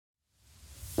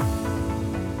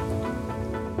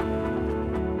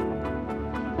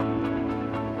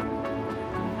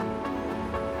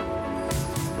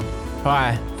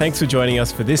Hi, thanks for joining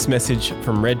us for this message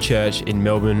from Red Church in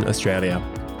Melbourne, Australia.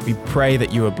 We pray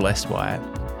that you are blessed by it.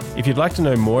 If you'd like to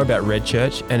know more about Red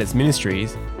Church and its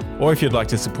ministries, or if you'd like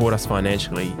to support us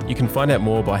financially, you can find out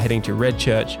more by heading to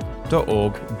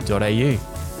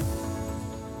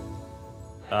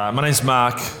redchurch.org.au. My name's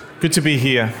Mark. Good to be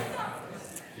here.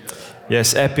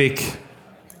 Yes, epic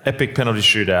penalty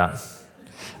shootout.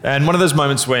 And one of those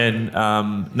moments when,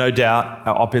 no doubt,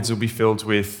 our op-eds will be filled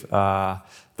with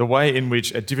the way in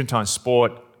which, at different times,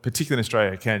 sport, particularly in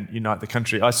Australia, can unite the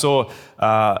country. I saw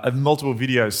multiple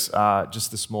videos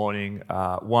just this morning,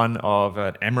 one of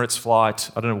an Emirates flight.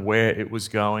 I don't know where it was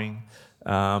going,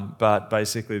 but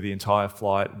basically the entire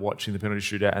flight watching the penalty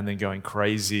shootout and then going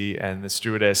crazy, and the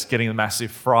stewardess getting a massive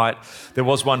fright. There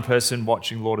was one person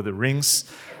watching Lord of the Rings.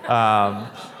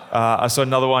 I saw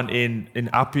another one in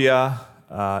Apia,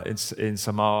 in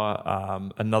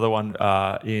Samoa, another one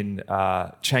in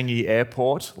Changi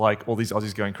Airport, like all these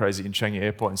Aussies going crazy in Changi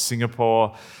Airport in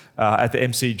Singapore, at the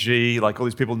MCG, like all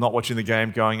these people not watching the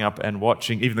game going up and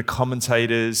watching, even the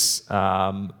commentators.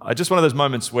 Just one of those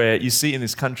moments where you see in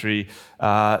this country,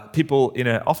 people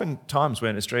often times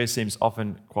when Australia seems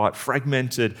often quite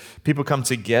fragmented, people come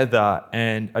together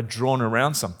and are drawn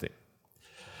around something.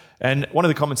 And one of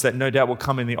the comments that no doubt will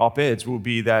come in the op-eds will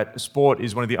be that sport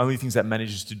is one of the only things that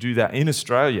manages to do that in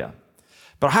Australia.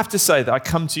 But I have to say that I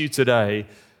come to you today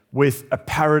with a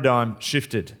paradigm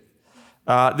shifted.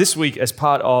 This week, as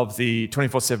part of the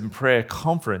 24/7 prayer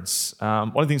conference,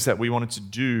 one of the things that we wanted to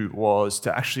do was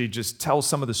to actually just tell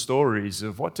some of the stories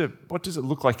of what does it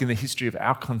look like in the history of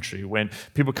our country when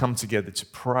people come together to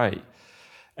pray.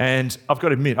 And I've got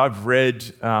to admit, I've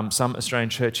read some Australian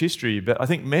church history, but I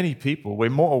think many people, we're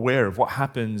more aware of what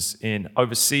happens in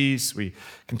overseas. We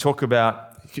can talk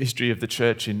about the history of the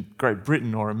church in Great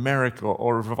Britain or America,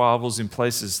 or revivals in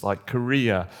places like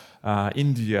Korea,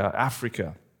 India,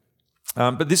 Africa.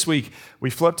 But this week, we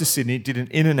flew up to Sydney, did an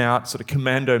in-and-out sort of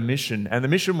commando mission, and the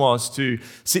mission was to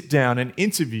sit down and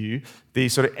interview the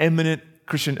sort of eminent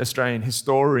Christian Australian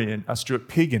historian, Stuart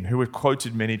Piggin, who we've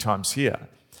quoted many times here.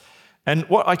 And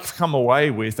what I come away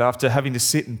with after having to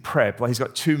sit and prep, like he's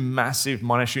got two massive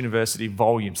Monash University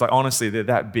volumes. Like honestly, they're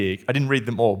that big. I didn't read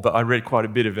them all, but I read quite a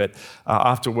bit of it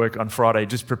after work on Friday,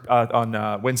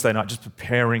 on Wednesday night, just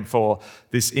preparing for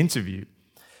this interview.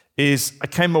 I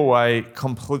came away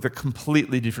with a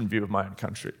completely different view of my own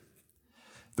country.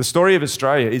 The story of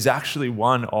Australia is actually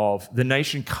one of the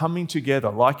nation coming together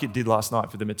like it did last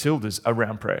night for the Matildas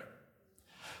around prayer.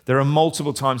 There are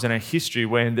multiple times in our history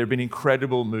when there have been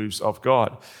incredible moves of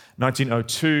God.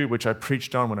 1902, which I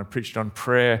preached on when I preached on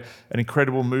prayer, an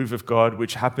incredible move of God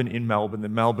which happened in Melbourne, the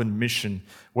Melbourne Mission,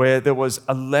 where there was,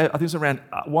 I think it was around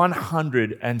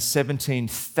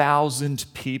 117,000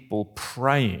 people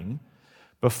praying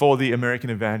before the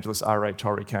American evangelist R.A.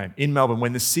 Torrey came in Melbourne,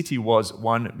 when the city was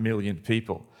 1 million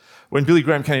people. When Billy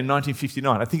Graham came in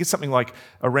 1959, I think it's something like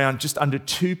around just under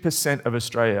 2% of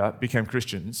Australia became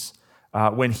Christians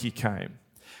when he came.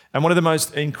 And one of the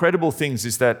most incredible things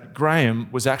is that Graham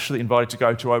was actually invited to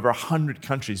go to over 100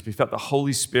 countries. We felt the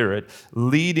Holy Spirit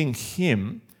leading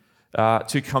him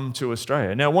to come to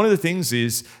Australia. Now, one of the things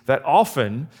is that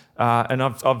often, and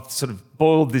I've sort of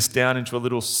boiled this down into a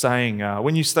little saying,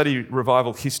 when you study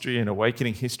revival history and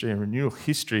awakening history and renewal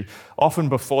history, often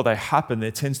before they happen,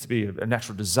 there tends to be a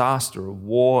natural disaster, a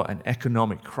war, an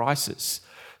economic crisis.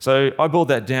 So I boiled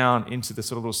that down into the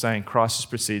sort of little saying, crisis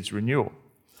precedes renewal.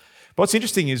 But what's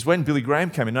interesting is when Billy Graham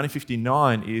came in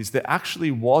 1959 is there actually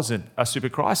wasn't a super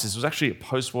crisis. It was actually a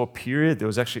post-war period. There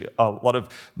was actually a lot of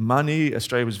money.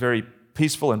 Australia was very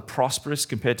peaceful and prosperous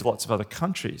compared to lots of other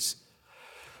countries.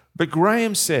 But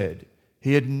Graham said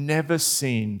he had never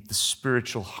seen the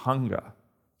spiritual hunger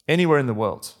anywhere in the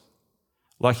world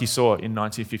like he saw in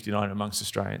 1959 amongst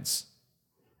Australians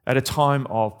at a time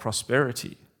of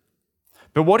prosperity.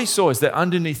 But what he saw is that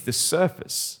underneath the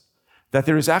surface, that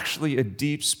there is actually a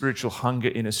deep spiritual hunger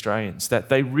in Australians, that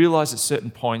they realize at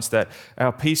certain points that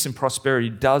our peace and prosperity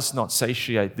does not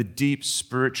satiate the deep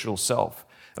spiritual self.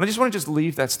 And I just want to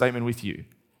leave that statement with you.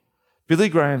 Billy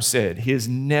Graham said he has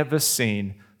never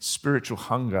seen spiritual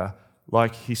hunger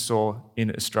like he saw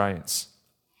in Australians.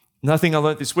 Another thing I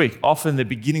learned this week, often the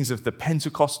beginnings of the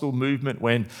Pentecostal movement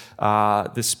when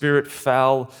the Spirit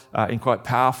fell in quite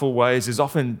powerful ways is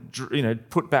often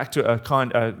put back to a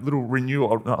little renewal,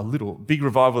 or not a little, big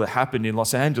revival that happened in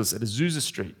Los Angeles at Azusa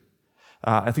Street.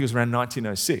 I think it was around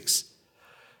 1906.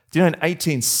 Do you know in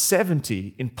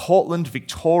 1870 in Portland,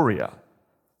 Victoria,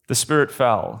 the Spirit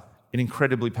fell in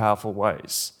incredibly powerful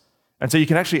ways. And so you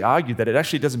can actually argue that it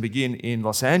actually doesn't begin in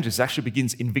Los Angeles, it actually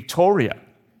begins in Victoria.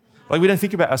 Like, we don't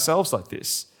think about ourselves like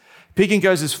this. Piggin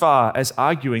goes as far as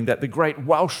arguing that the Great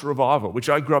Welsh Revival, which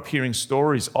I grew up hearing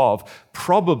stories of,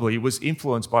 probably was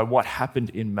influenced by what happened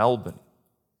in Melbourne.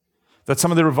 That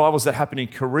some of the revivals that happened in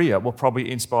Korea were probably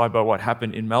inspired by what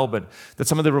happened in Melbourne. That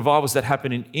some of the revivals that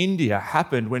happened in India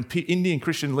happened when Indian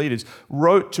Christian leaders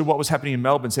wrote to what was happening in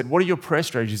Melbourne and said, what are your prayer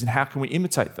strategies and how can we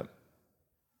imitate them?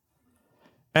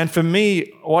 And for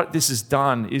me, what this has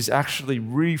done is actually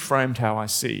reframed how I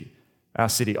see our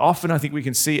city. Often I think we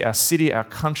can see our city, our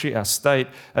country, our state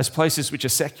as places which are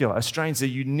secular. Australians are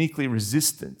uniquely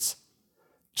resistant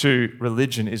to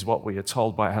religion, is what we are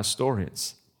told by our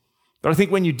historians. But I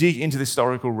think when you dig into the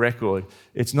historical record,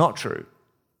 it's not true.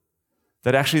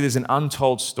 That actually there's an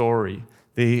untold story,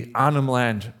 the Arnhem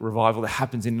Land revival that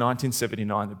happens in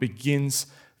 1979 that begins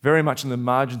very much in the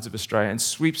margins of Australia and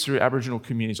sweeps through Aboriginal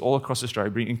communities all across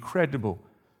Australia, bringing incredible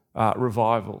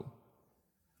revival.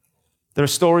 There are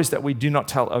stories that we do not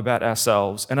tell about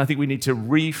ourselves, and I think we need to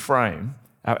reframe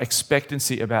our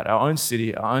expectancy about our own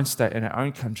city, our own state, and our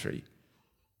own country,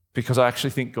 because I actually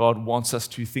think God wants us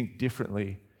to think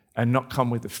differently and not come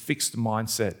with a fixed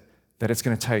mindset that it's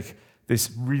going to take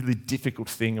this really difficult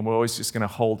thing and we're always just going to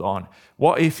hold on.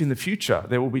 What if in the future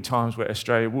there will be times where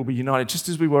Australia will be united, just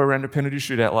as we were around a penalty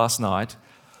shootout last night,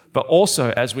 but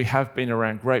also as we have been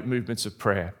around great movements of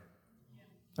prayer?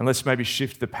 And let's maybe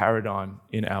shift the paradigm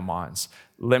in our minds.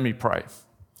 Let me pray.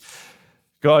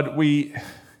 God, we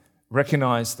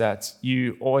recognize that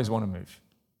you always want to move.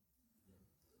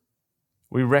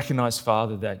 We recognize,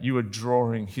 Father, that you are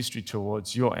drawing history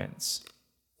towards your ends.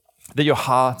 That your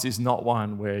heart is not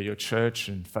one where your church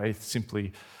and faith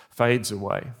simply fades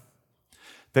away.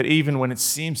 That even when it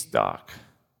seems dark,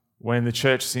 when the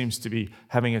church seems to be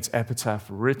having its epitaph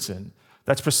written,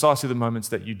 that's precisely the moments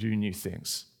that you do new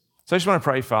things. So I just want to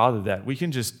pray, Father, that we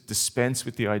can just dispense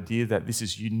with the idea that this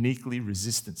is uniquely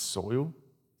resistant soil,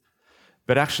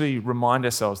 but actually remind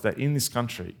ourselves that in this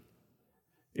country,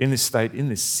 in this state, in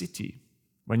this city,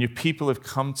 when your people have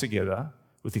come together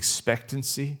with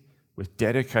expectancy, with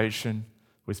dedication,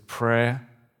 with prayer,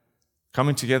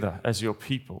 coming together as your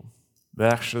people,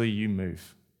 that actually you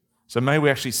move. So may we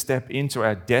actually step into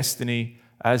our destiny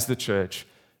as the church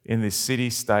in this city,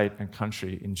 state, and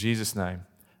country. In Jesus' name,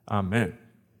 amen.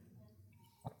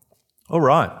 All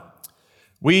right.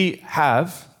 We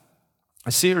have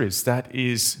a series that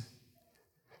is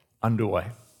underway.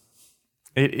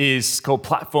 It is called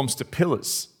Platforms to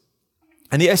Pillars.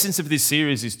 And the essence of this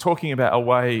series is talking about a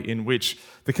way in which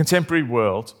the contemporary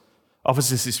world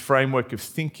offers us this framework of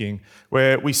thinking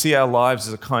where we see our lives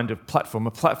as a kind of platform.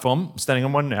 A platform, standing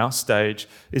on one now, stage,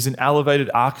 is an elevated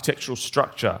architectural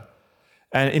structure.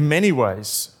 And in many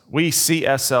ways, we see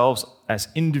ourselves as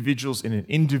individuals in an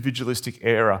individualistic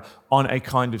era on a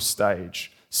kind of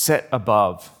stage, set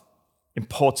above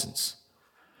importance.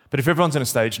 But if everyone's on a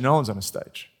stage, no one's on a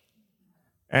stage.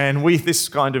 And with this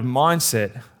kind of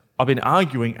mindset, I've been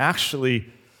arguing actually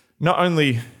not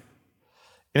only,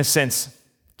 in a sense,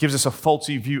 gives us a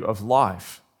faulty view of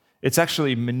life, it's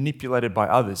actually manipulated by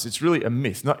others. It's really a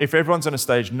myth. If everyone's on a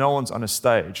stage, no one's on a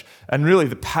stage. And really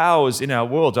the powers in our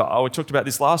world, I talked about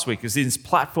this last week, is in this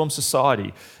platform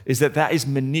society, is that is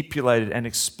manipulated and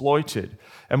exploited.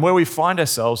 And where we find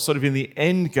ourselves sort of in the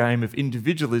end game of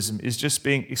individualism is just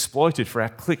being exploited for our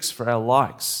clicks, for our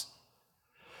likes.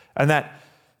 And that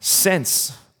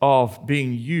sense of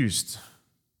being used,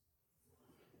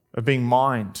 of being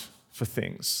mined for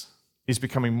things, is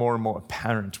becoming more and more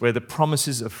apparent, where the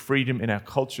promises of freedom in our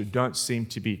culture don't seem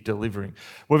to be delivering.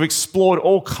 We've explored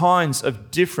all kinds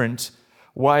of different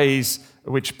ways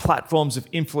which platforms have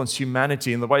influenced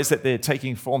humanity and the ways that they're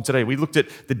taking form today. We looked at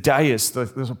the dais,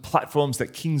 the platforms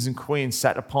that kings and queens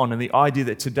sat upon, and the idea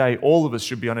that today all of us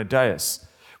should be on a dais.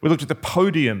 We looked at the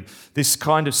podium, this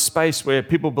kind of space where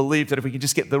people believe that if we can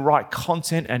just get the right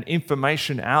content and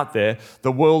information out there,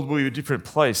 the world will be a different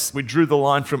place. We drew the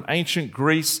line from ancient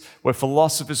Greece, where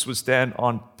philosophers would stand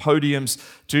on podiums,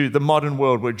 to the modern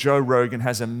world, where Joe Rogan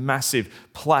has a massive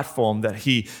platform that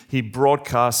he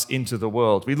broadcasts into the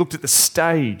world. We looked at the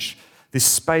stage, this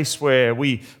space where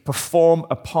we perform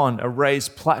upon a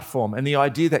raised platform, and the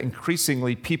idea that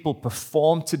increasingly people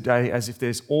perform today as if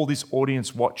there's all this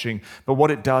audience watching, but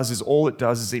what it does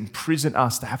is imprison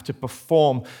us to have to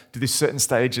perform to this certain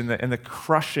stage and the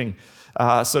crushing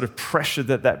sort of pressure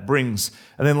that brings.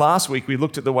 And then last week we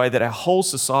looked at the way that our whole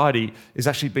society is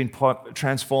actually being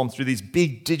transformed through these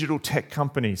big digital tech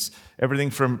companies, everything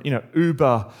from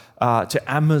Uber to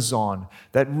Amazon,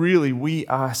 that really we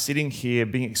are sitting here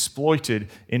being exploited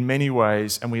in many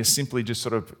ways, and we are simply just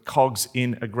sort of cogs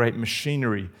in a great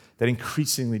machinery that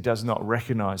increasingly does not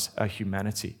recognize our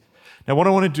humanity. Now, what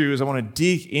I want to do is I want to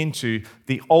dig into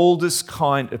the oldest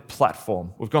kind of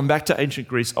platform. We've gone back to ancient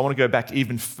Greece. I want to go back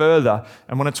even further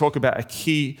and want to talk about a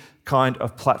key kind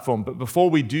of platform. But before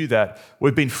we do that,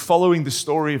 we've been following the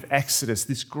story of Exodus,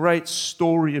 this great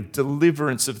story of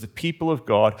deliverance of the people of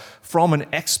God from an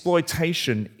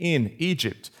exploitation in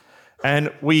Egypt. And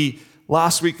we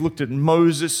last week looked at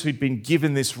Moses, who'd been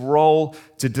given this role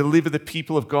to deliver the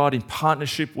people of God in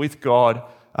partnership with God.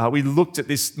 We looked at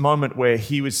this moment where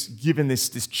he was given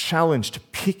this challenge to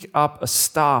pick up a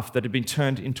staff that had been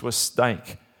turned into a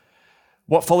snake.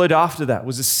 What followed after that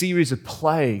was a series of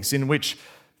plagues in which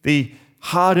the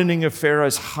hardening of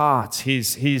Pharaoh's heart,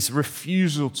 his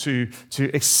refusal to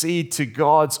accede to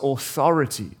God's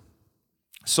authority,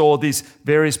 saw these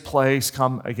various plagues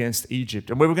come against Egypt.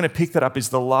 And where we're going to pick that up is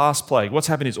the last plague. What's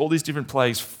happened is all these different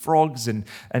plagues, frogs and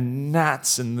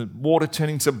gnats and the water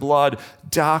turning to blood,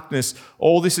 darkness,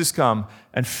 all this has come,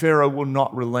 and Pharaoh will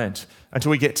not relent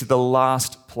until we get to the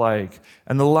last plague.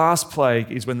 And the last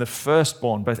plague is when the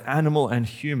firstborn, both animal and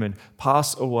human,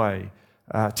 pass away,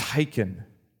 taken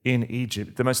in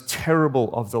Egypt, the most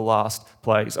terrible of the last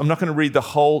plagues. I'm not going to read the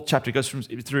whole chapter. It goes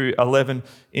through 11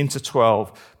 into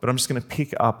 12, but I'm just going to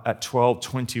pick up at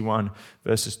 12:21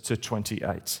 verses to 28.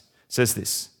 It says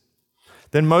this: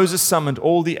 Then Moses summoned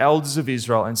all the elders of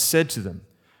Israel and said to them,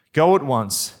 "Go at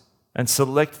once and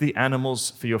select the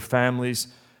animals for your families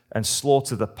and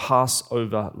slaughter the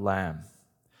Passover lamb.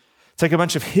 Take a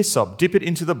bunch of hyssop, dip it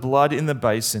into the blood in the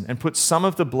basin, and put some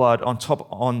of the blood on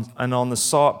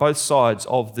both sides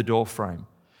of the door frame.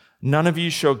 None of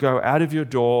you shall go out the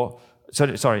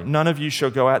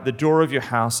door of your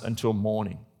house until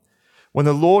morning. When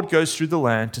the Lord goes through the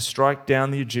land to strike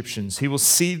down the Egyptians, he will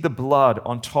see the blood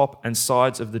on top and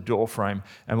sides of the door frame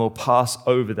and will pass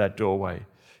over that doorway.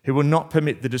 He will not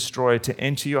permit the destroyer to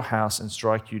enter your house and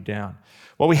strike you down."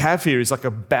 What we have here is like a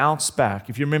bounce back.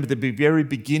 If you remember the very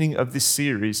beginning of this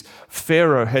series,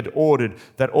 Pharaoh had ordered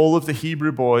that all of the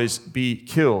Hebrew boys be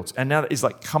killed. And now that is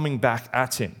like coming back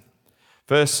at him.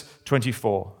 Verse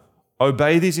 24,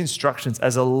 "Obey these instructions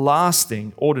as a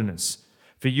lasting ordinance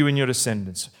for you and your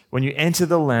descendants. When you enter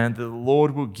the land that the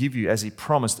Lord will give you as he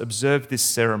promised, observe this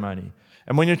ceremony.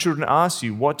 And when your children ask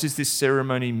you, 'What does this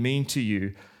ceremony mean to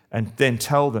you?' and then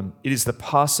tell them, 'It is the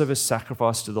Passover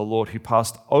sacrifice to the Lord who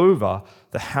passed over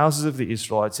the houses of the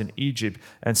Israelites in Egypt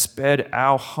and spared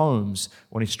our homes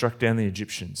when he struck down the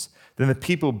Egyptians.' Then the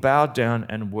people bowed down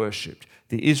and worshipped.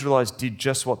 The Israelites did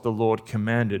just what the Lord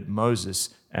commanded Moses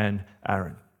and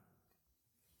Aaron."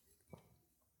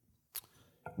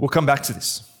 We'll come back to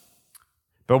this.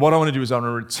 But what I want to do is I want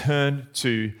to return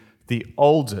to the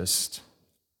oldest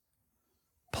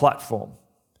platform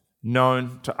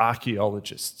known to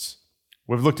archaeologists.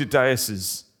 We've looked at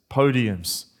daises,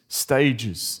 podiums,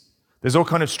 stages. There's all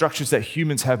kinds of structures that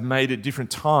humans have made at different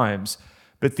times,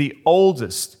 but the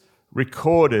oldest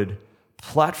recorded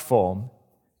platform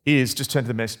is, just turn to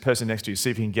the next person next to you,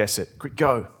 see if you can guess it. Quick,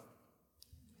 go.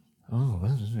 Oh,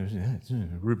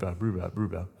 rhubarb.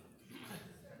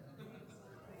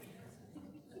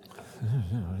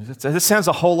 That sounds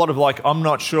a whole lot of like, I'm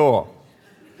not sure.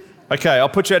 Okay, I'll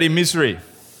put you out of your misery.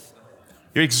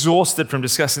 You're exhausted from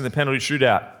discussing the penalty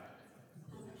shootout.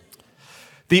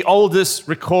 The oldest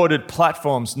recorded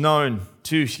platforms known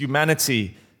to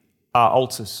humanity are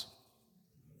altars.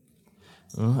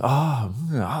 So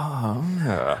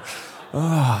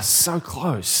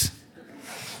close.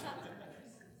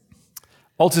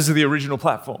 Altars are the original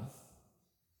platform.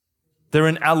 They're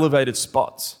in elevated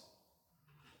spots.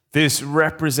 This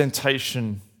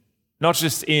representation, not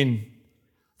just in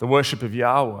the worship of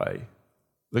Yahweh,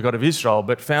 the God of Israel,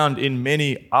 but found in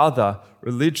many other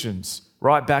religions,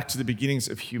 right back to the beginnings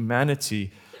of humanity,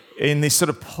 in this sort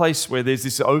of place where there's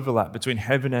this overlap between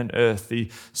heaven and earth, the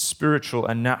spiritual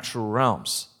and natural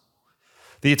realms.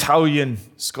 The Italian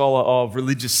scholar of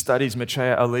religious studies,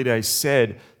 Matteo Alide,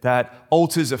 said that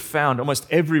altars are found almost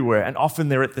everywhere, and often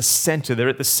they're at the center. They're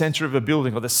at the center of a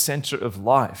building or the center of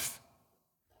life.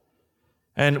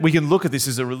 And we can look at this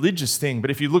as a religious thing,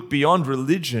 but if you look beyond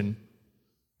religion,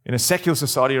 in a secular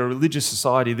society or a religious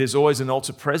society, there's always an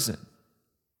altar present.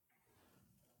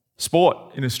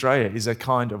 Sport in Australia is a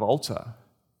kind of altar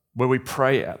where we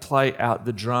play out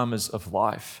the dramas of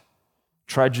life.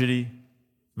 Tragedy,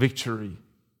 victory,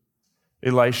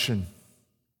 elation,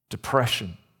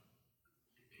 depression.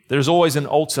 There's always an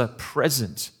altar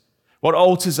present. What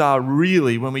altars are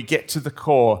really, when we get to the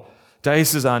core,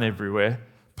 daises aren't everywhere,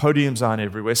 podiums aren't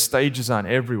everywhere, stages aren't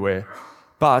everywhere,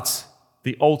 but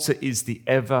the altar is the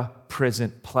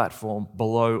ever-present platform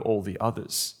below all the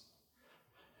others.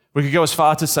 We could go as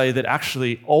far to say that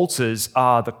actually altars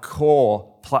are the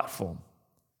core platform.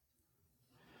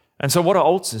 And so what are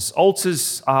altars?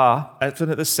 Altars are at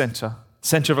the center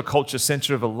of a culture,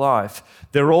 center of a life.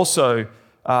 They're also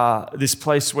this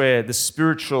place where the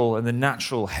spiritual and the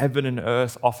natural, heaven and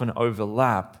earth, often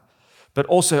overlap. But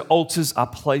also altars are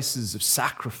places of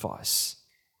sacrifice.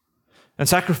 And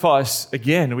sacrifice,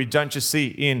 again, we don't just see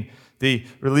in the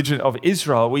religion of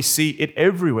Israel, we see it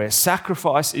everywhere.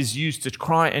 Sacrifice is used to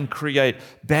try and create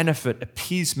benefit,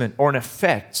 appeasement, or an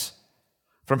effect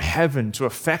from heaven to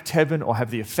affect heaven or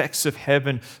have the effects of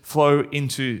heaven flow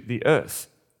into the earth.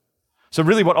 So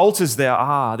really what altars there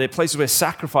are, they're places where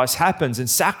sacrifice happens, and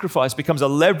sacrifice becomes a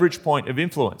leverage point of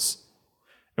influence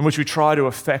in which we try to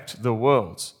affect the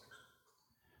world.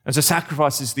 And so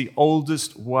sacrifice is the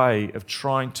oldest way of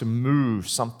trying to move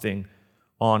something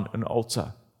on an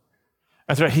altar.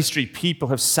 And throughout history, people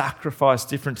have sacrificed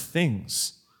different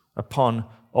things upon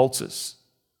altars.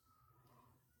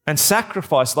 And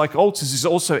sacrifice, like altars, is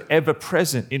also ever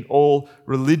present in all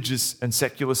religious and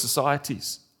secular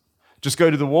societies. Just go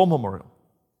to the War Memorial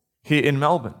here in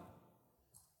Melbourne,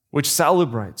 which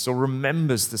celebrates or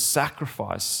remembers the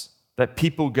sacrifice that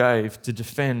people gave to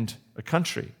defend a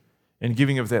country and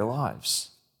giving of their lives.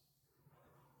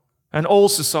 And all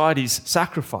societies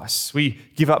sacrifice. We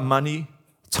give up money,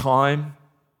 time,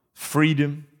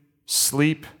 freedom,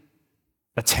 sleep,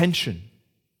 attention,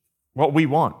 what we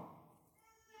want,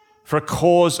 for a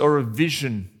cause or a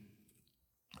vision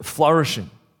of flourishing.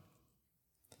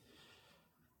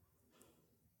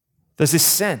 There's this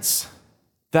sense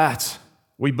that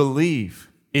we believe,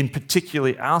 in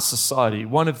particularly our society,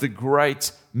 one of the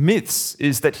great myths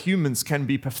is that humans can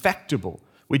be perfectible.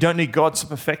 We don't need God to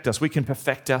perfect us. We can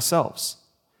perfect ourselves.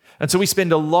 And so we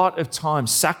spend a lot of time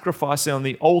sacrificing on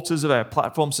the altars of our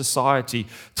platform society,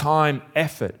 time,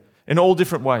 effort, in all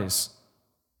different ways.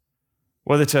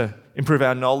 Whether to improve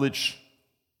our knowledge,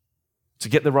 to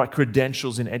get the right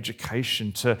credentials in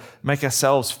education, to make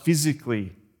ourselves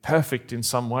physically perfect in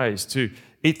some ways, to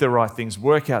eat the right things,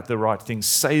 work out the right things,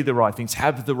 say the right things,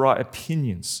 have the right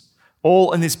opinions.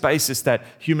 All on this basis that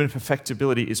human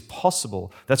perfectibility is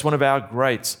possible. That's one of our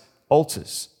great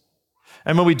altars.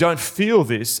 And when we don't feel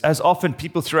this, as often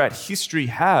people throughout history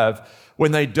have,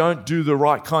 when they don't do the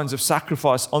right kinds of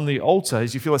sacrifice on the altar,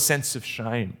 is you feel a sense of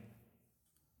shame.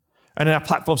 And in our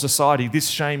platform society, this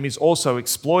shame is also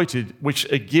exploited,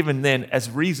 which are given then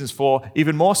as reasons for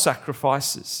even more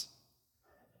sacrifices.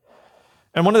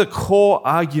 And one of the core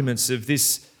arguments of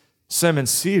this sermon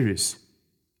series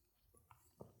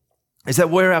is that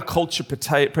where our culture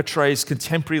portrays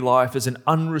contemporary life as an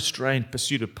unrestrained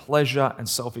pursuit of pleasure and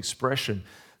self-expression,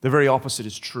 the very opposite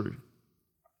is true.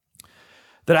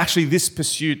 That actually this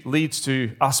pursuit leads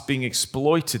to us being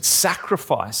exploited,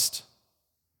 sacrificed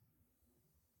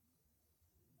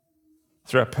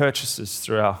through our purchases,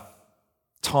 through our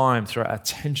time, through our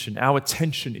attention. Our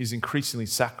attention is increasingly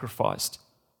sacrificed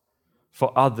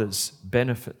for others'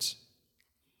 benefit.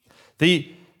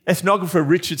 The ethnographer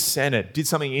Richard Sennett did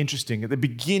something interesting. At the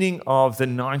beginning of the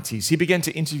 90s, he began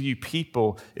to interview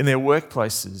people in their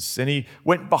workplaces, and he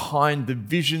went behind the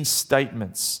vision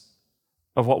statements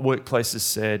of what workplaces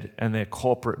said and their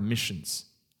corporate missions.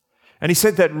 And he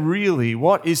said that really,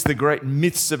 what is the great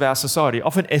myths of our society?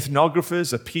 Often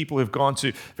ethnographers are people who've gone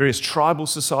to various tribal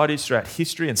societies throughout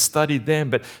history and studied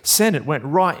them, but Sennett went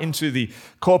right into the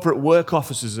corporate work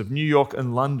offices of New York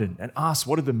and London and asked,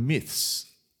 what are the myths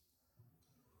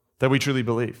that we truly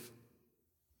believe?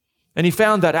 And he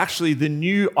found that actually the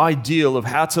new ideal of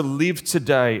how to live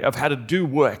today, of how to do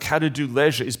work, how to do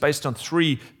leisure, is based on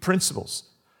three principles.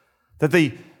 That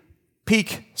the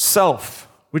peak self,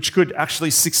 which could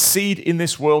actually succeed in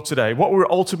this world today, what we're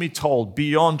ultimately told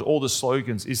beyond all the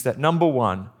slogans is that, number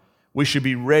one, we should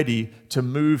be ready to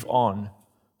move on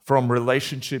from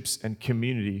relationships and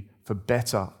community for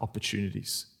better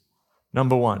opportunities.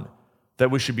 Number one,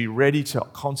 that we should be ready to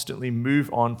constantly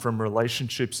move on from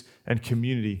relationships and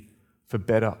community for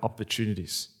better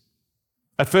opportunities.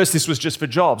 At first, this was just for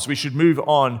jobs. We should move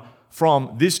on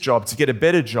from this job to get a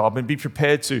better job and be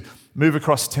prepared to move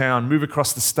across town, move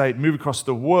across the state, move across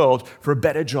the world for a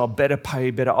better job, better pay,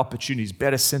 better opportunities,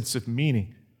 better sense of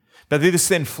meaning. But this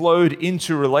then flowed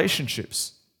into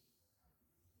relationships,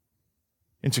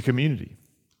 into community.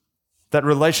 That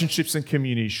relationships and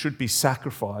community should be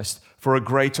sacrificed for a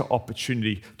greater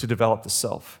opportunity to develop the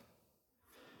self.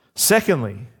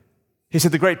 Secondly, he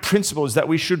said the great principle is that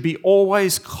we should be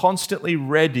always constantly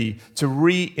ready to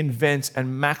reinvent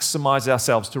and maximize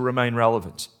ourselves to remain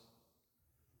relevant,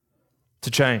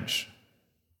 to change.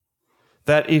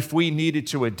 That if we needed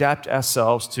to adapt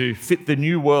ourselves to fit the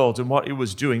new world and what it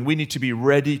was doing, we need to be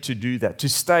ready to do that. To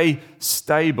stay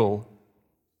stable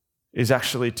is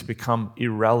actually to become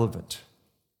irrelevant.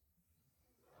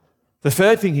 The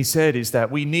third thing he said is that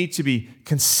we need to be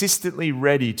consistently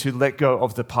ready to let go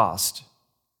of the past.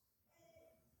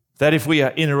 That if we are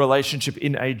in a relationship,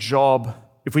 in a job,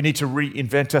 if we need to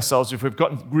reinvent ourselves, if we've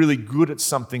gotten really good at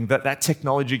something, that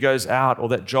technology goes out or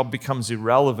that job becomes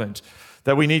irrelevant,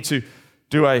 that we need to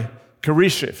do a career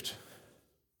shift,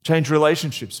 change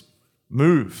relationships,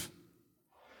 move.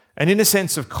 And in a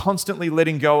sense of constantly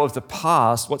letting go of the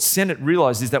past, what Sennett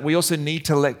realized is that we also need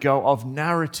to let go of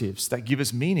narratives that give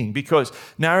us meaning, because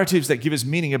narratives that give us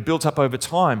meaning are built up over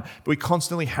time, but we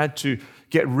constantly had to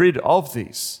get rid of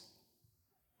these.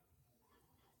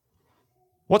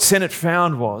 What Sennett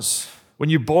found was, when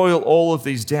you boil all of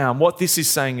these down, what this is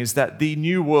saying is that the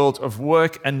new world of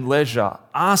work and leisure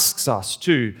asks us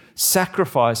to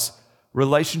sacrifice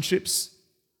relationships,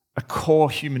 a core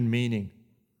human meaning.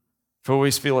 For we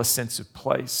always feel a sense of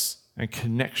place and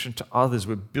connection to others.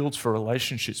 We're built for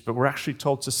relationships, but we're actually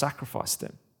told to sacrifice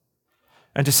them.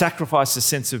 And to sacrifice a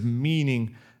sense of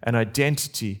meaning and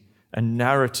identity and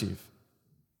narrative.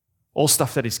 All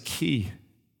stuff that is key.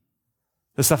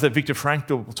 The stuff that Viktor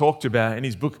Frankl talked about in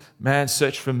his book, Man's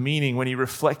Search for Meaning, when he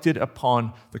reflected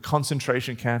upon the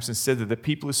concentration camps and said that the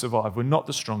people who survived were not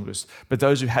the strongest, but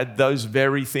those who had those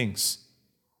very things.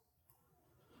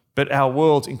 But our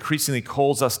world increasingly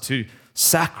calls us to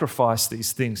sacrifice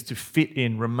these things to fit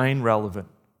in, remain relevant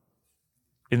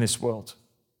in this world.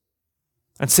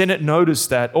 And Sennett noticed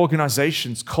that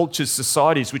organizations, cultures,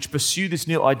 societies which pursue this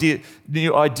new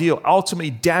ideal ultimately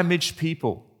damage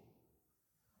people.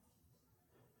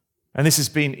 And this has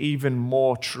been even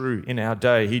more true in our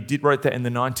day. He wrote that in the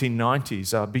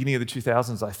 1990s, beginning of the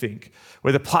 2000s, I think,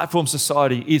 where the platform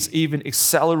society is even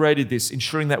accelerated this,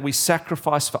 ensuring that we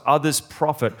sacrifice for others'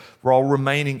 profit while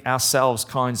remaining ourselves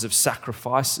kinds of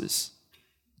sacrifices.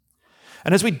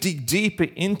 And as we dig deeper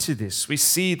into this, we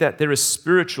see that there are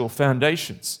spiritual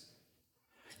foundations.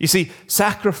 You see,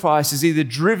 sacrifice is either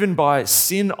driven by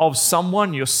sin of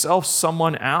someone, yourself,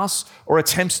 someone else, or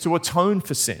attempts to atone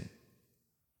for sin.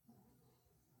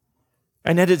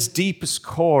 And at its deepest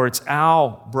core, it's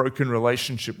our broken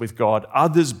relationship with God,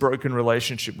 others' broken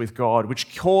relationship with God,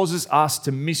 which causes us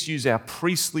to misuse our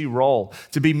priestly role,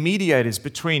 to be mediators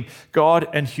between God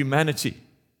and humanity.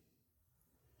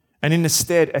 And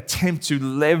instead, attempt to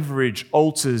leverage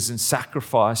altars and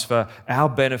sacrifice for our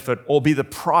benefit or be the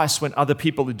price when other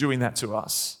people are doing that to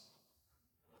us.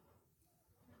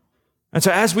 And so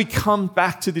as we come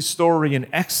back to this story in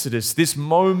Exodus, this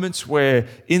moment where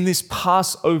in this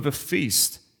Passover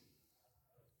feast,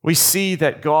 we see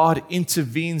that God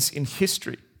intervenes in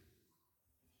history.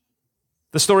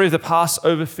 The story of the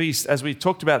Passover feast, as we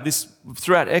talked about this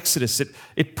throughout Exodus,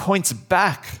 it points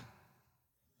back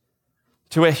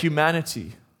to where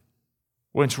humanity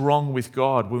went wrong with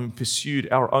God when we pursued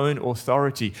our own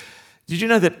authority. Did you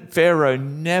know that Pharaoh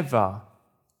never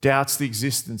doubts the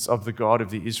existence of the God of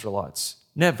the Israelites?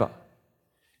 Never.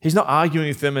 He's not arguing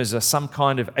with them as some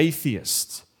kind of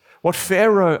atheist. What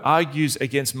Pharaoh argues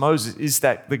against Moses is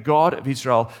that the God of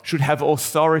Israel should have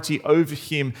authority over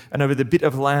him and over the bit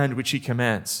of land which he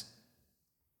commands.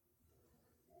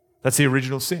 That's the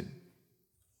original sin.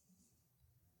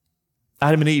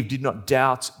 Adam and Eve did not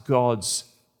doubt God's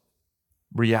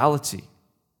reality.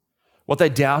 What they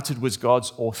doubted was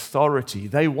God's authority.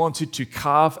 They wanted to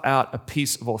carve out a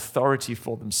piece of authority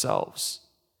for themselves.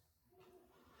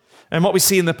 And what we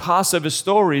see in the Passover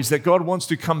story is that God wants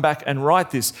to come back and right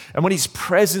this. And when his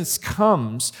presence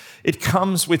comes, it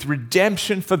comes with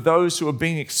redemption for those who are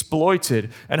being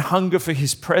exploited and hunger for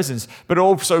his presence, but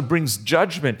also brings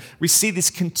judgment. We see this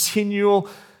continual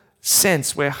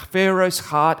sense where Pharaoh's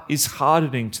heart is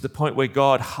hardening to the point where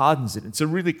God hardens it. It's a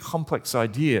really complex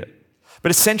idea. But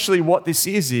essentially what this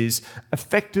is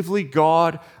effectively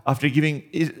God, after giving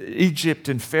Egypt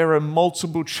and Pharaoh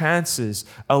multiple chances,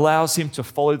 allows him to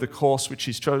follow the course which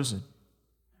he's chosen.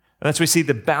 And that's where we see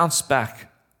the bounce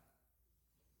back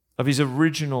of his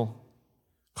original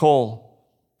call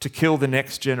to kill the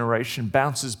next generation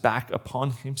bounces back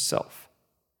upon himself.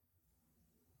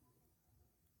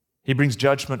 He brings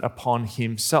judgment upon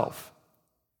himself.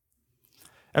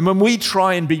 And when we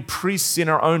try and be priests in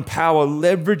our own power,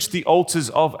 leverage the altars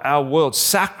of our world,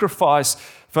 sacrifice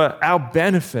for our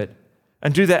benefit,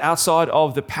 and do that outside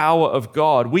of the power of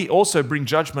God, we also bring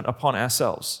judgment upon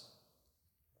ourselves.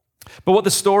 But what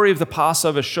the story of the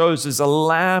Passover shows is a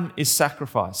lamb is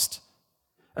sacrificed.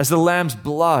 As the lamb's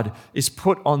blood is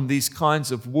put on these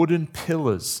kinds of wooden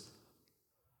pillars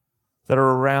that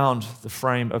are around the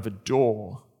frame of a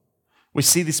door, we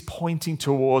see this pointing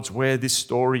towards where this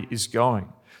story is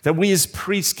going. That we as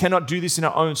priests cannot do this in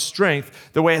our own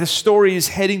strength. The way the story is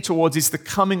heading towards is the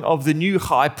coming of the new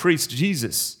high priest,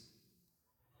 Jesus.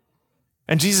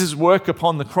 And Jesus' work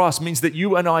upon the cross means that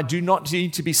you and I do not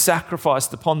need to be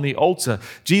sacrificed upon the altar.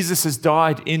 Jesus has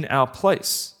died in our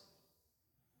place.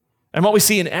 And what we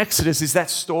see in Exodus is that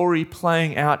story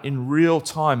playing out in real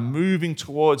time, moving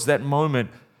towards that moment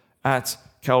at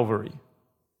Calvary.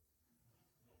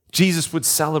 Jesus would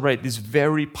celebrate this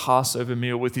very Passover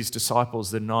meal with his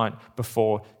disciples the night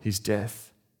before his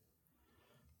death.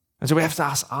 And so we have to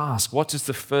ask, what does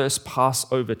the first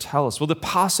Passover tell us? Well, the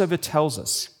Passover tells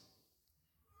us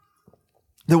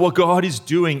that what God is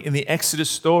doing in the Exodus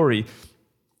story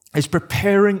is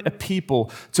preparing a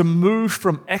people to move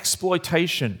from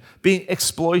exploitation, being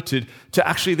exploited, to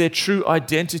actually their true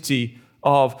identity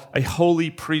of a holy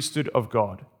priesthood of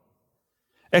God.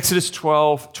 Exodus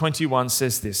 12:21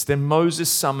 says this, "Then Moses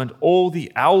summoned all the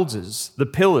elders, the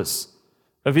pillars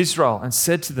of Israel, and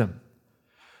said to them,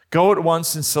 'Go at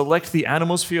once and select the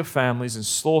animals for your families and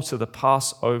slaughter the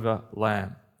Passover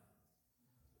lamb.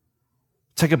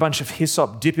 Take a bunch of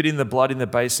hyssop, dip it in the blood in the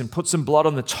basin, put some blood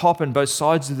on the top and both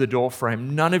sides of the door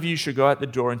frame. None of you should go out the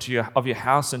door of your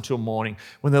house until morning.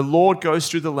 When the Lord goes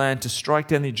through the land to strike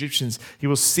down the Egyptians, he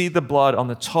will see the blood on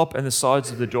the top and the sides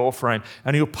of the door frame,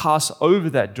 and he will pass over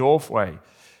that doorway.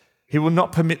 He will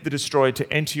not permit the destroyer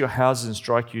to enter your houses and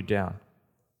strike you down.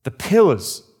 The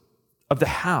pillars of the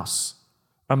house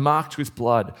are marked with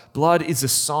blood. Blood is a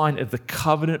sign of the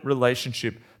covenant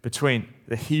relationship between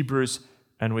the Hebrews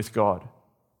and with God.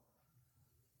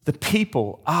 The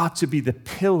people are to be the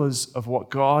pillars of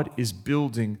what God is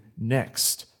building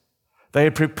next. They are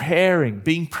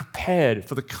being prepared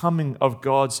for the coming of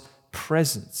God's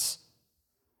presence.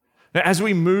 Now, as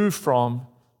we move from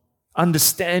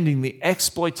understanding the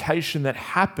exploitation that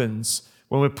happens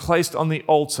when we're placed on the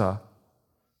altar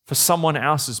for someone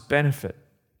else's benefit,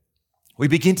 we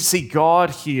begin to see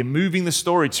God here moving the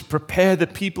story to prepare the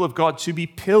people of God to be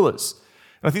pillars.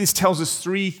 I think this tells us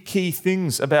three key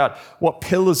things about what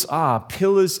pillars are.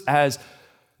 Pillars as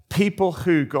people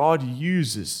who God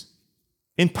uses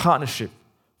in partnership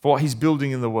for what he's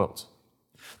building in the world.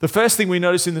 The first thing we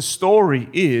notice in the story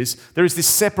is there is this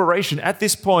separation. At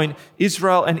this point,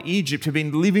 Israel and Egypt have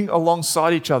been living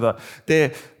alongside each other.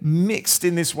 They're mixed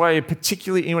in this way,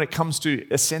 particularly when it comes to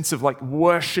a sense of like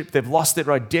worship. They've lost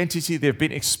their identity. They've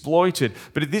been exploited.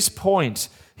 But at this point,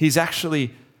 he's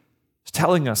actually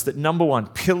telling us that number one,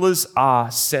 pillars are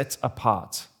set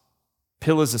apart.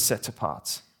 Pillars are set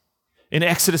apart. In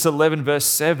Exodus 11, verse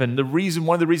 7,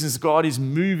 one of the reasons God is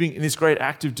moving in this great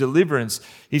act of deliverance,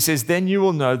 he says, "Then you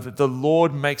will know that the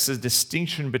Lord makes a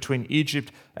distinction between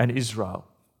Egypt and Israel."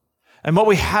 And what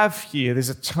we have here, there's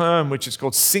a term which is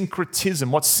called syncretism.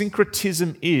 What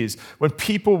syncretism is, when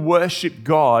people worship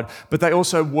God, but they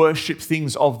also worship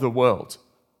things of the world.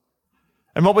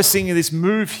 And what we're seeing in this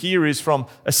move here is from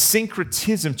a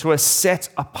syncretism to a set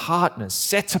apartness.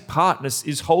 Set apartness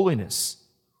is holiness.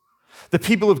 The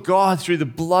people of God, through the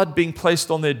blood being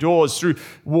placed on their doors, through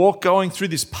going through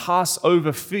this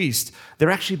Passover feast,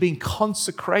 they're actually being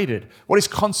consecrated. What is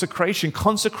consecration?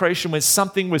 Consecration was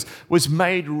something was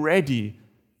made ready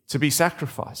to be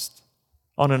sacrificed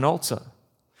on an altar.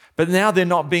 But now they're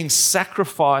not being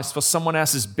sacrificed for someone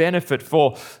else's benefit,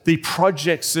 for the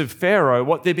projects of Pharaoh.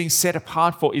 What they're being set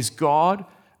apart for is God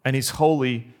and his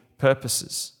holy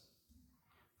purposes.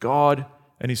 God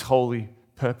and his holy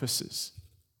purposes.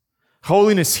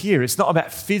 Holiness here, it's not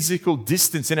about physical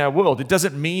distance in our world. It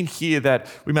doesn't mean here that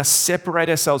we must separate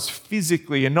ourselves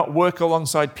physically and not work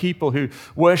alongside people who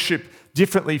worship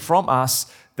differently from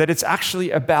us. That it's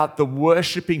actually about the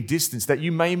worshiping distance, that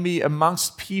you may be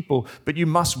amongst people, but you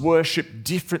must worship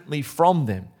differently from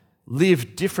them,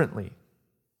 live differently.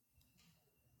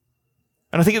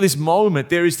 And I think at this moment,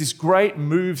 there is this great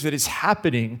move that is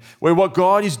happening where what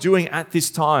God is doing at this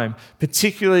time,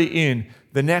 particularly in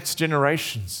the next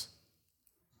generations,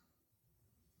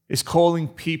 is calling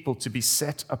people to be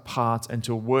set apart and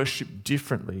to worship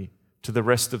differently to the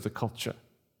rest of the culture.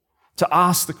 To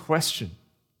ask the question,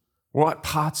 what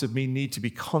parts of me need to be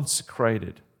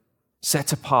consecrated,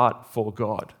 set apart for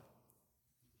God?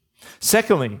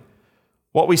 Secondly,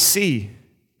 what we see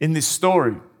in this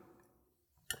story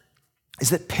is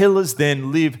that pillars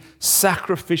then live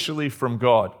sacrificially from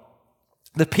God.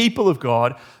 The people of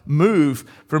God move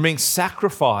from being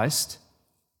sacrificed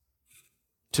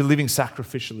to living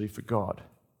sacrificially for God.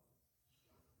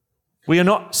 We are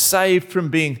not saved from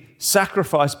being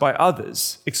sacrificed by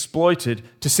others, exploited,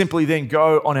 to simply then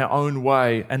go on our own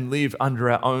way and live under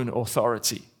our own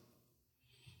authority.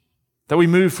 That we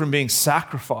move from being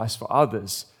sacrificed for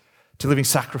others to living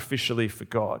sacrificially for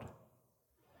God.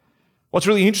 What's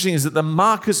really interesting is that the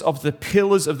markers of the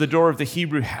pillars of the door of the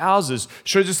Hebrew houses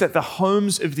shows us that the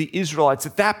homes of the Israelites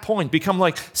at that point become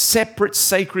like separate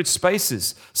sacred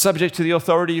spaces subject to the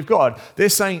authority of God. They're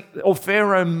saying,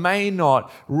 Pharaoh may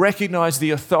not recognize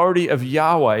the authority of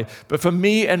Yahweh, but for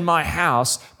me and my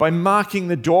house, by marking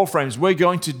the door frames, we're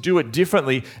going to do it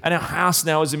differently, and our house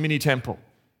now is a mini temple.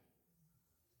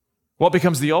 What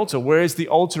becomes the altar? Where is the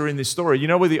altar in this story? You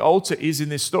know where the altar is in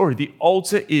this story? The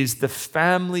altar is the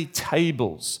family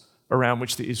tables around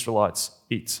which the Israelites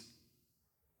eat.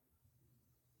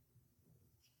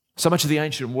 So much of the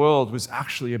ancient world was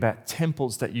actually about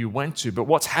temples that you went to. But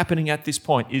what's happening at this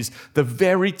point is the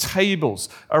very tables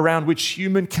around which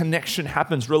human connection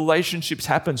happens, relationships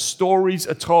happen, stories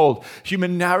are told,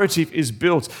 human narrative is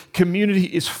built, community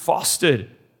is fostered,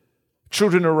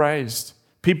 children are raised,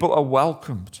 people are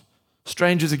welcomed.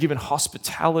 Strangers are given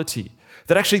hospitality.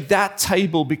 That actually that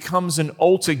table becomes an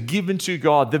altar given to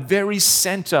God, the very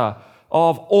center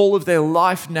of all of their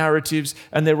life narratives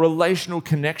and their relational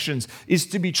connections is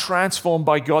to be transformed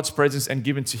by God's presence and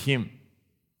given to Him.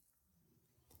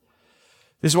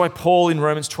 This is why Paul in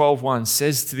Romans 12:1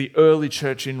 says to the early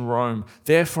church in Rome,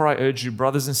 "Therefore I urge you,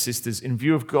 brothers and sisters, in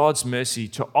view of God's mercy,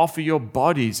 to offer your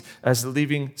bodies as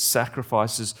living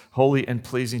sacrifices, holy and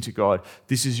pleasing to God.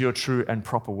 This is your true and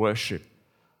proper worship."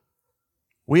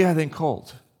 We are then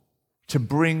called to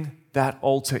bring that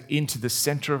altar into the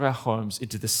center of our homes,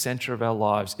 into the center of our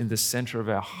lives, in the center of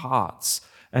our hearts,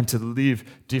 and to live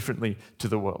differently to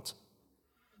the world.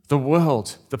 The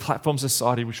world, the platform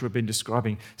society which we've been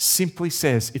describing, simply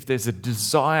says if there's a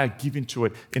desire given to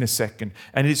it in a second,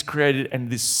 and it is created in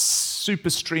this super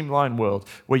streamlined world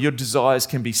where your desires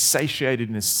can be satiated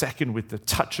in a second with the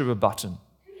touch of a button,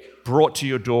 brought to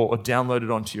your door or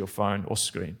downloaded onto your phone or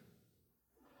screen.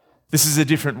 This is a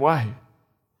different way.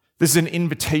 This is an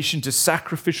invitation to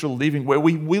sacrificial living where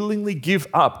we willingly give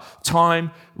up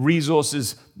time,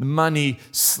 resources, money,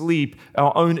 sleep,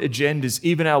 our own agendas,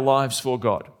 even our lives for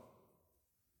God.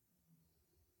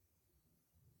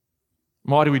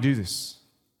 Why do we do this?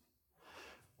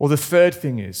 Well, the third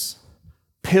thing is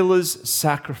pillars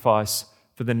sacrifice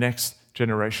for the next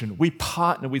generation. We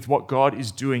partner with what God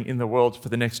is doing in the world for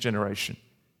the next generation.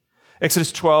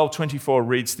 Exodus 12:24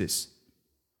 reads this.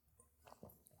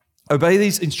 Obey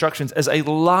these instructions as a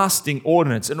lasting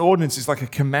ordinance. An ordinance is like a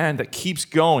command that keeps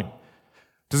going.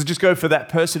 Does it just go for that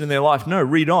person in their life? No,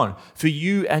 read on. For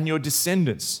you and your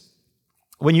descendants.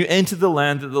 When you enter the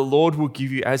land that the Lord will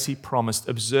give you as He promised,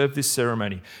 observe this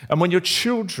ceremony. And when your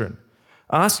children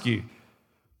ask you,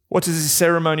 what does this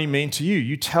ceremony mean to you?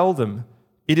 You tell them,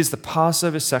 it is the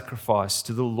Passover sacrifice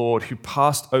to the Lord who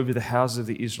passed over the houses of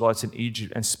the Israelites in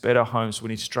Egypt and spared our homes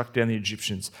when He struck down the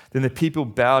Egyptians. Then the people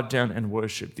bowed down and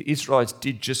worshipped. The Israelites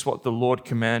did just what the Lord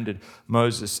commanded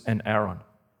Moses and Aaron.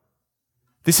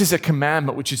 This is a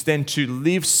commandment which is then to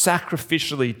live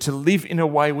sacrificially, to live in a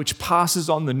way which passes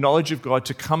on the knowledge of God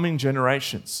to coming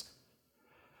generations.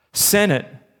 Sennett,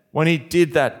 when he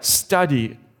did that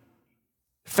study,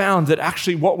 found that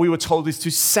actually what we were told is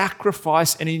to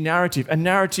sacrifice any narrative. A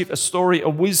narrative, a story, a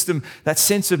wisdom, that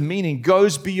sense of meaning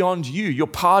goes beyond you. You're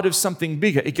part of something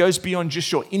bigger. It goes beyond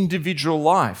just your individual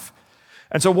life.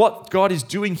 And so what God is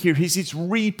doing here is He's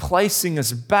replacing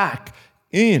us back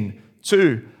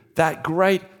into that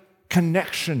great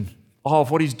connection of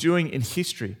what He's doing in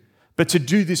history. But to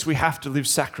do this, we have to live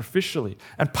sacrificially.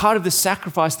 And part of the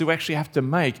sacrifice that we actually have to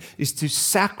make is to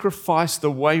sacrifice the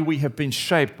way we have been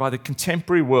shaped by the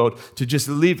contemporary world to just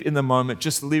live in the moment,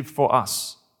 just live for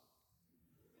us.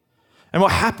 And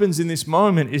what happens in this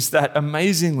moment is that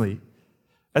amazingly,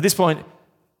 at this point,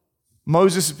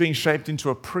 Moses is being shaped into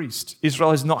a priest.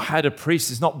 Israel has not had a priest.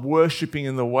 It's not worshipping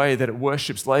in the way that it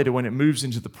worships later when it moves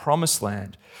into the promised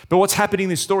land. But what's happening in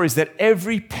this story is that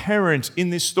every parent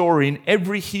in this story, in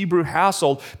every Hebrew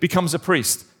household, becomes a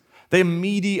priest. They're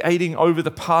mediating over the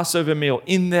Passover meal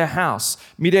in their house,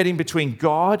 mediating between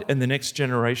God and the next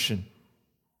generation.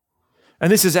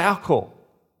 And this is our call.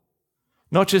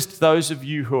 Not just those of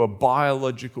you who are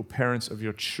biological parents of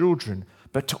your children,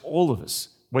 but to all of us.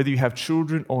 Whether you have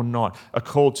children or not, are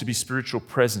called to be spiritual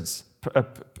parents.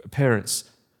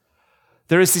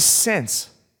 There is this sense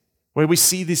where we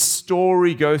see this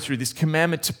story go through, this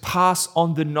commandment to pass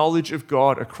on the knowledge of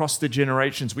God across the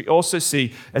generations. We also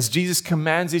see, as Jesus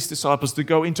commands His disciples to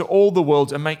go into all the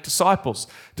world and make disciples,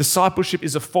 discipleship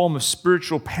is a form of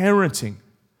spiritual parenting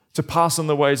to pass on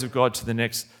the ways of God to the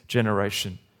next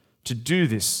generation. To do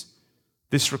this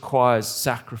requires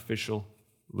sacrificial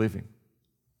living.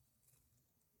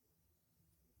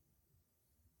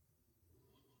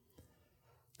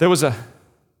 There was an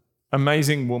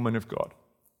amazing woman of God.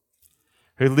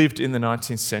 who lived in the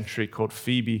 19th century called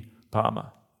Phoebe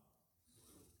Palmer.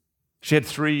 She had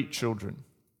 3 children.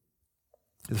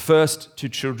 The first 2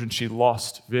 children she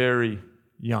lost very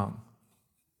young.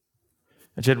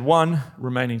 And she had one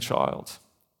remaining child.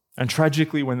 And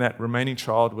tragically, when that remaining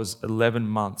child was 11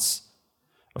 months,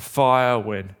 a fire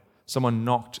when someone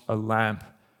knocked a lamp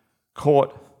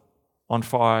caught on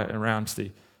fire around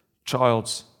the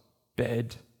child's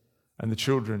bed, and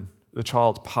the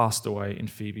child passed away in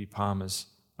Phoebe Palmer's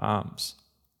arms.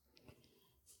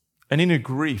 And in her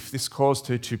grief, this caused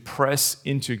her to press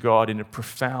into God in a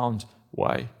profound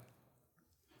way.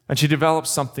 And she developed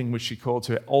something which she called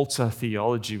her altar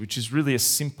theology, which is really a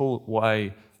simple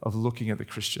way of looking at the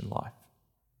Christian life.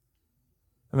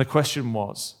 And the question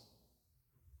was,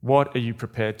 what are you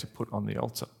prepared to put on the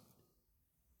altar?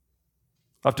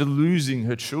 After losing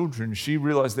her children, she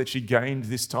realized that she gained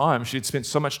this time. She had spent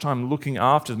so much time looking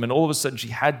after them, and all of a sudden she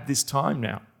had this time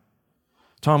now.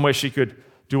 Time where she could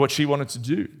do what she wanted to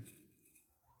do.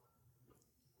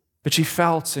 But she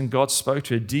felt, and God spoke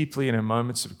to her deeply in her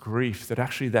moments of grief, that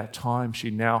actually that time she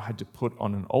now had to put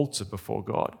on an altar before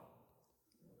God.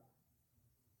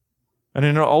 And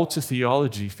in her altar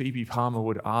theology, Phoebe Palmer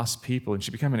would ask people, and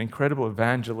she became an incredible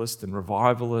evangelist and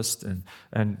revivalist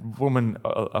and woman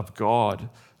of God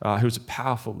who was a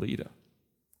powerful leader.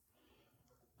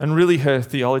 And really her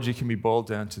theology can be boiled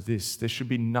down to this: there should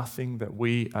be nothing that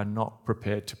we are not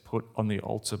prepared to put on the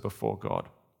altar before God.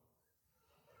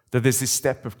 That there's this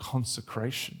step of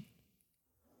consecration.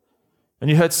 And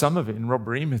you heard some of it in Rob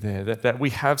Reamer there, that we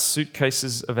have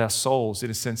suitcases of our souls. In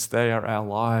a sense, they are our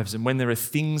lives. And when there are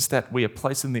things that we are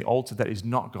placed in the altar that is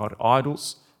not God,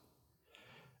 idols,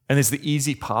 and there's the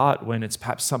easy part when it's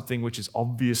perhaps something which is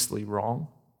obviously wrong.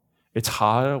 It's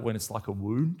harder when it's like a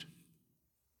wound,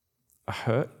 a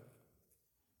hurt,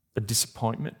 a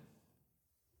disappointment,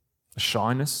 a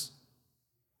shyness.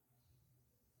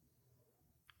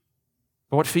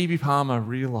 But what Phoebe Palmer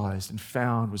realized and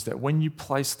found was that when you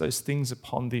place those things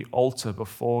upon the altar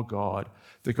before God,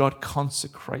 that God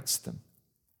consecrates them.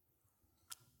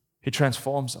 He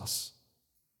transforms us.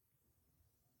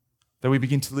 That we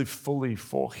begin to live fully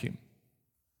for Him.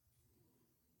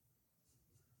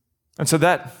 And so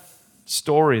that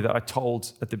story that I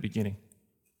told at the beginning,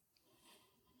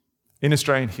 in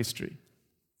Australian history,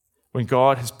 when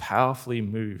God has powerfully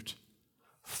moved,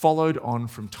 followed on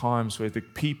from times where the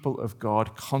people of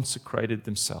God consecrated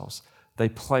themselves. They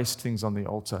placed things on the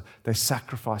altar. They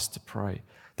sacrificed to pray.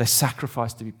 They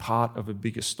sacrificed to be part of a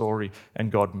bigger story,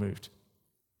 and God moved.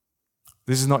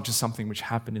 This is not just something which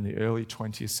happened in the early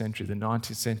 20th century, the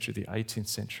 19th century, the 18th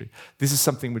century. This is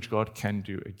something which God can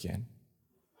do again.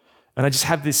 And I just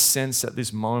have this sense at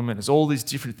this moment, as all these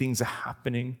different things are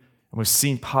happening, and we've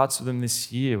seen parts of them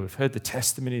this year. We've heard the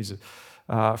testimonies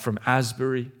from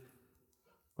Asbury.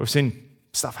 We've seen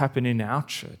stuff happen in our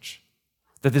church,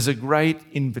 that there's a great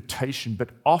invitation, but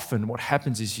often what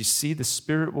happens is you see the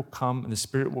Spirit will come and the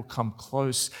Spirit will come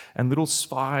close, and little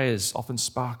fires often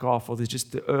spark off, or there's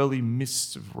just the early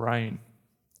mists of rain.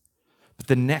 But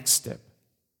the next step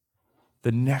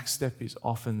is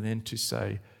often then to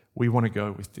say, we want to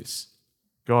go with this.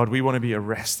 God, we want to be a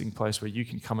resting place where you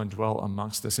can come and dwell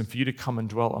amongst us. And for you to come and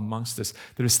dwell amongst us,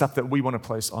 there is stuff that we want to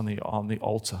place on the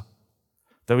altar,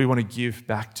 that we want to give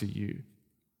back to you.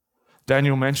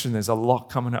 Daniel mentioned there's a lot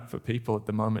coming up for people at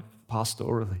the moment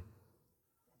pastorally.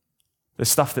 There's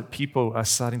stuff that people are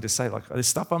starting to say, like, there's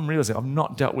stuff I'm realizing I've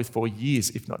not dealt with for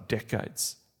years, if not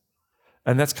decades.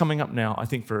 And that's coming up now, I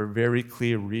think, for a very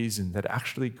clear reason, that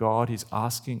actually God is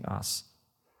asking us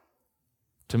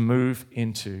to move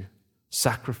into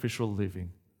sacrificial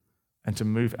living and to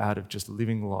move out of just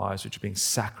living lives which are being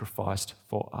sacrificed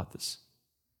for others.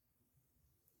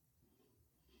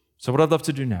 So what I'd love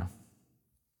to do now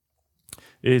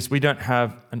is, we don't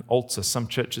have an altar. Some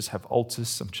churches have altars,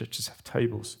 some churches have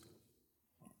tables.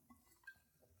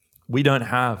 We don't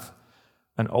have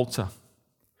an altar.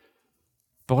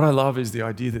 But what I love is the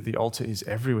idea that the altar is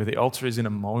everywhere. The altar is in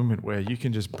a moment where you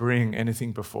can just bring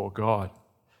anything before God.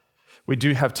 We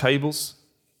do have tables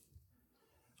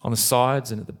on the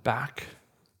sides and at the back,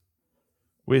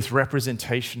 with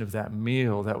representation of that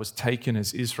meal that was taken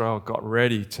as Israel got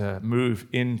ready to move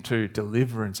into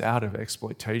deliverance out of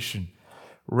exploitation,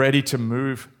 ready to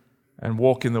move and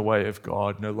walk in the way of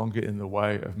God, no longer in the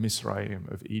way of Mizraim,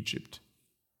 of Egypt.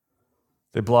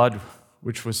 The blood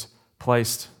which was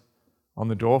placed on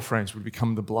the doorframes would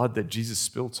become the blood that Jesus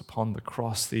spilt upon the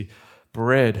cross. The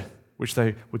bread which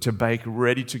they were to bake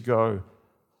ready to go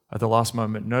at the last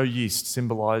moment, no yeast,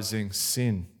 symbolizing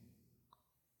sin.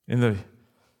 In the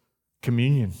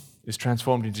communion is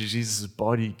transformed into Jesus'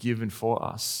 body given for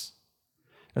us.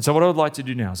 And so what I would like to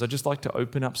do now is I'd just like to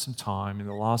open up some time in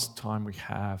the last time we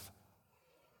have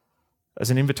as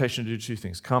an invitation to do two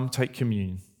things. Come, take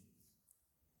communion.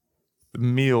 The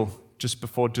meal just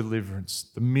before deliverance.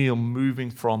 The meal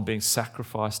moving from being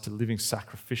sacrificed to living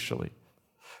sacrificially.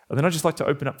 And then I'd just like to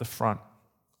open up the front,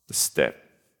 the step.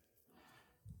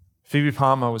 Phoebe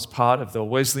Palmer was part of the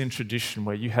Wesleyan tradition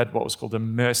where you had what was called a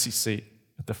mercy seat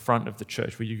at the front of the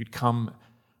church, where you could come,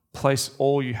 place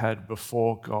all you had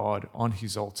before God on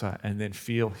his altar and then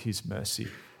feel his mercy.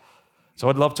 So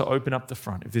I'd love to open up the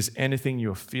front. If there's anything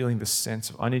you're feeling the sense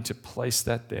of, I need to place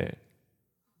that there.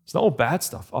 It's not all bad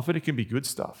stuff. Often it can be good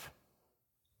stuff,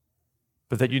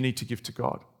 but that you need to give to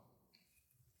God.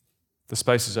 The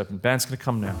space is open. Band's going to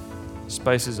come now.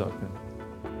 Space is open.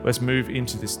 Let's move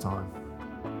into this time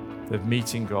of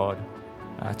meeting God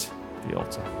at the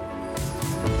altar.